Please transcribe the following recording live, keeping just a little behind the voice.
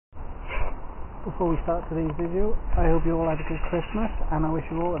Before we start today's video, I hope you all had a good Christmas and I wish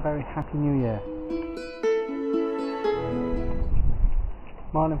you all a very happy new year.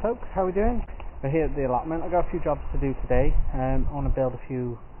 Morning folks, how are we doing? We're here at the allotment. I've got a few jobs to do today. I want to build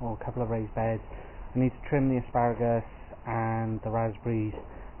a couple of raised beds. I need to trim the asparagus and the raspberries,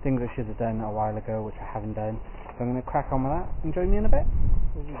 things I should have done a while ago which I haven't done. So I'm going to crack on with that and join me in a bit.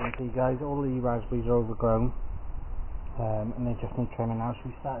 As you can see guys, all the raspberries are overgrown and they just need trimming now, so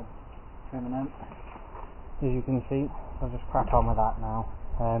we started trimming them. As you can see, I'll just crack on with that now.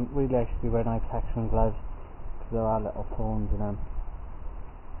 Really I should be wearing eye protection gloves because there are little thorns in them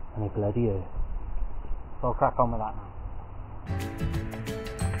and they bloody hurt. So I'll crack on with that now.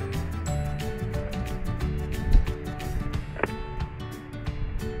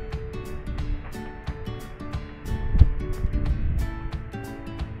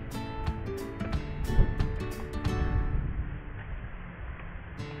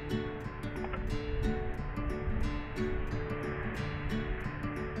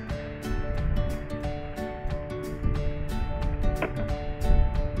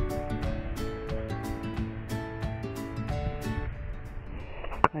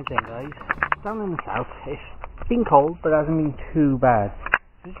 Again guys, down in the south it's been cold but it hasn't been too bad.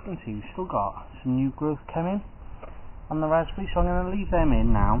 As you can see we've still got some new growth coming on the raspberry, so I'm going to leave them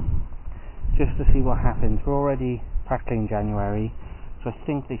in now just to see what happens. We're already practically in January, so I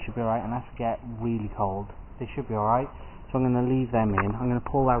think they should be alright, and as we get really cold they should be alright, so I'm going to leave them in. I'm going to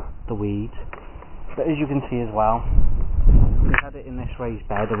pull out the weeds, but as you can see as well, we had it in this raised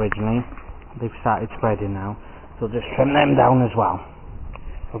bed originally. They've started spreading now, so I'll just trim them down as well.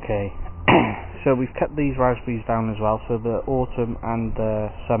 Okay, so we've cut these raspberries down as well, so the autumn and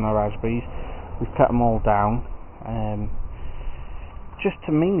the summer raspberries, we've cut them all down, just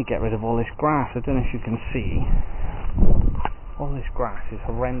to mainly get rid of all this grass. I don't know if you can see, all this grass is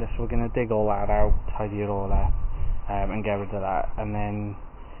horrendous, so we're going to dig all that out, tidy it all up, and get rid of that, and then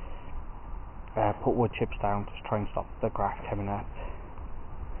put wood chips down to try and stop the grass coming up.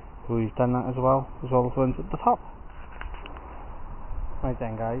 We've done that as well as the ones at the top. Right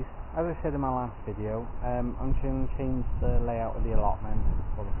then guys, as I said in my last video, I'm going to change the layout of the allotment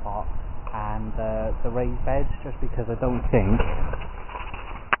for the plot and the raised beds, just because I don't think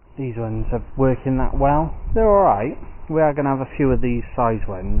these ones are working that well. They're alright, we are going to have a few of these size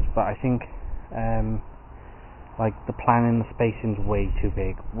ones, but I think like the planning, the spacing's way too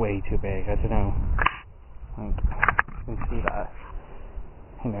big, I don't know. Like, you can see that,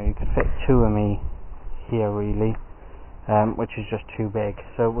 you know, you could fit two of me here really. Which is just too big,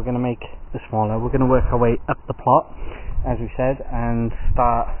 so we're going to make the smaller. We're going to work our way up the plot as we said and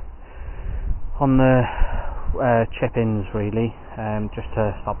start on the chip-ins really, just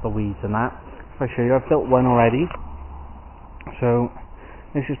to stop the weeds and that. If I show you, I've built one already, so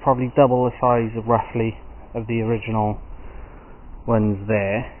this is probably double the size of roughly of the original ones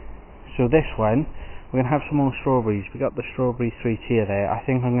there. So this one, we're going to have some more strawberries. We got the strawberry 3-tier there. I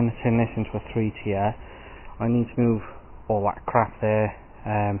think I'm going to turn this into a 3-tier. I need to move all that crap there,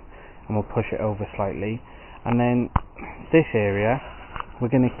 and we'll push it over slightly, and then this area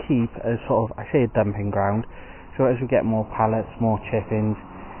we're going to keep as sort of, I say, a dumping ground, so as we get more pallets, more chip-ins.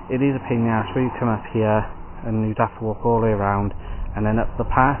 It is a pain in the ass where you come up here and you'd have to walk all the way around and then up the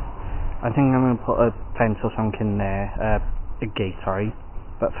path. I think I'm going to put a fence or something there, a gate, sorry,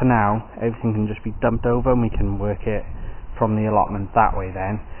 but for now everything can just be dumped over and we can work it from the allotment that way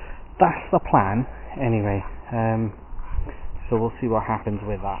then. That's the plan anyway. So we'll see what happens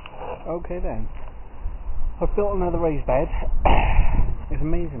with that. Okay then, I've built another raised bed. It's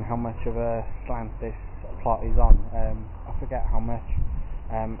amazing how much of a slant this plot is on. I forget how much,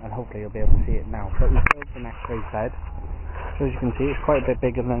 and hopefully you'll be able to see it now. But we've built the next raised bed, so as you can see it's quite a bit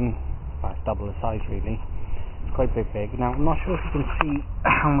bigger than, well, it's double the size really. It's quite big. Now I'm not sure if you can see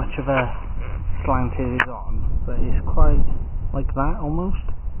how much of a slant it is on, but it's quite like that almost.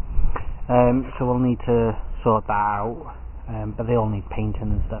 So we'll need to sort that out, but they all need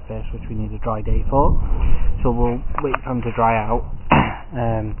painting and stuff first, which we need a dry day for, so we'll wait for them to dry out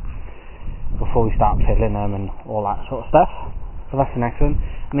before we start filling them and all that sort of stuff. So that's the next one,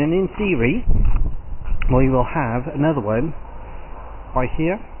 and then in theory we will have another one right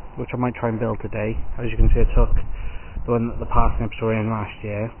here, which I might try and build today. As you can see, I took the one that the parsnips were in last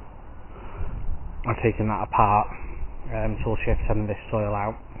year, I've taken that apart, so we'll shift some of this soil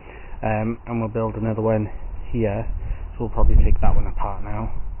out. And we'll build another one here, so we'll probably take that one apart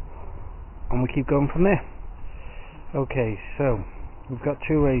now and we'll keep going from there. Okay, so we've got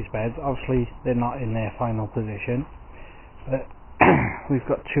two raised beds. Obviously they're not in their final position, but we've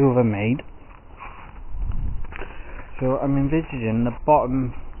got two of them made. So I'm envisaging the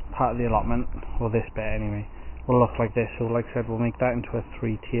bottom part of the allotment, or this bit anyway, will look like this. So like I said, we'll make that into a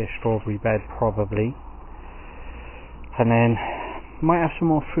 3-tier strawberry bed probably, and then might have some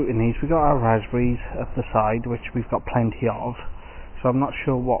more fruit in these. We got our raspberries at the side, which we've got plenty of, so I'm not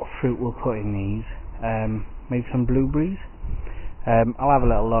sure what fruit we'll put in these. Maybe some blueberries. I'll have a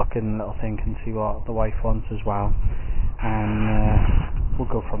little look and a little think and see what the wife wants as well, and we'll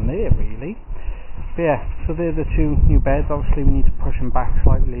go from there really. But yeah, so they're the 2 new beds. Obviously we need to push them back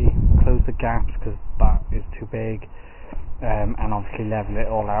slightly, close the gaps because that is too big, and obviously level it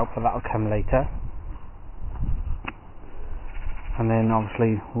all out, but that'll come later. And then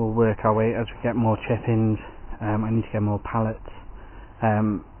obviously we'll work our way as we get more chip-ins. I need to get more pallets.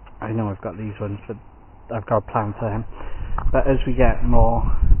 I know I've got these ones, but I've got a plan for them. But as we get more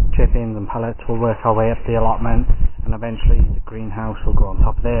chip-ins and pallets, we'll work our way up the allotment, and eventually the greenhouse will go on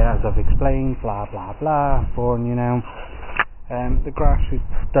top of there, as I've explained, blah blah blah, boring you now. The grass we've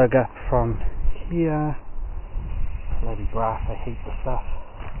dug up from here. Bloody grass, I hate the stuff.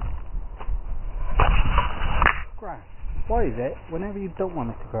 Grass. Why is it, whenever you don't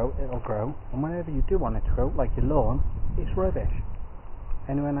want it to grow, it'll grow, and whenever you do want it to grow, like your lawn, it's rubbish?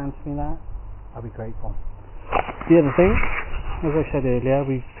 Anyone answer me that? I'll be grateful. The other thing, as I said earlier,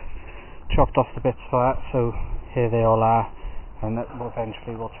 we've chopped off the bits for that, so here they all are, and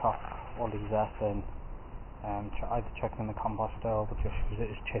eventually we'll chop all these up and either chuck them in the composter or we'll just use it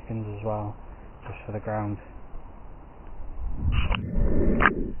as chippings as well, just for the ground.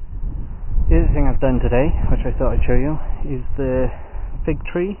 The other thing I've done today, which I thought I'd show you, is the fig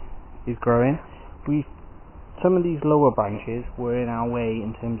tree is growing. Some of these lower branches were in our way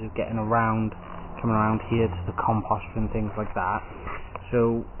in terms of getting around, coming around here to the composter and things like that.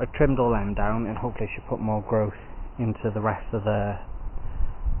 So I trimmed all them down, and hopefully I should put more growth into the rest of the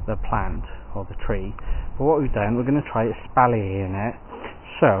plant or the tree. But what we've done, we're going to try espaliering it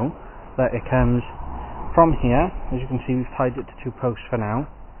so that it comes from here. As you can see, we've tied it to 2 posts for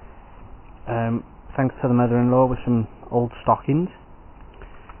now. Thanks to the mother-in-law with some old stockings,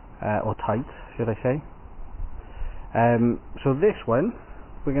 or tights, should I say. So this one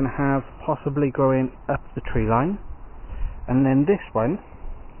we're going to have possibly growing up the tree line, and then this one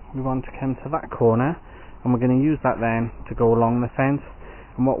we want to come to that corner, and we're going to use that then to go along the fence.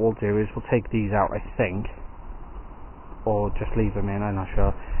 And what we'll do is we'll take these out, I think, or just leave them in, I'm not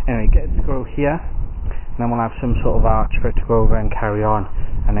sure. Anyway, get it to grow here, and then we'll have some sort of arch for it to go over and carry on,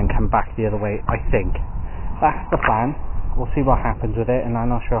 and then come back the other way, I think. That's the plan. We'll see what happens with it, and I'm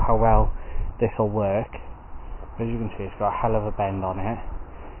not sure how well this will work. As you can see, it's got a hell of a bend on it,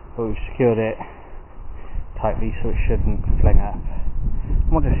 but we've secured it tightly so it shouldn't fling up. And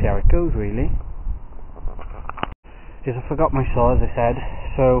we'll just see how it goes really. I forgot my saw, as I said,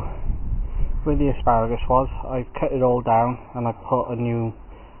 so where the asparagus was, I've cut it all down and I've put a new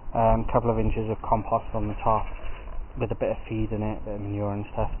couple of inches of compost on the top with a bit of feed in it, a bit of manure and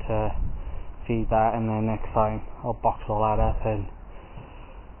stuff to feed that, and then next time I'll box all that up and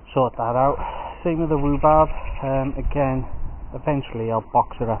sort that out. Same with the rhubarb, again, eventually I'll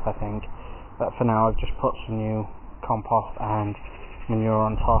box it up I think, but for now I've just put some new compost and manure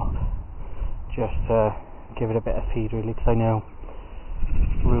on top just to give it a bit of feed really, because I know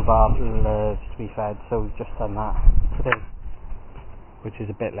rhubarb loves to be fed, so we've just done that today, which is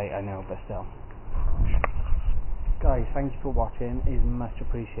a bit late I know, but still. Guys, thank you for watching, it is much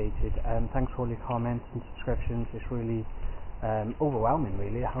appreciated, thanks for all your comments and subscriptions. It's really overwhelming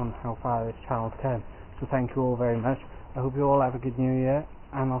really on how far this channel's come, so thank you all very much. I hope you all have a good new year,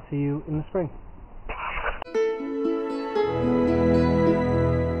 and I'll see you in the spring.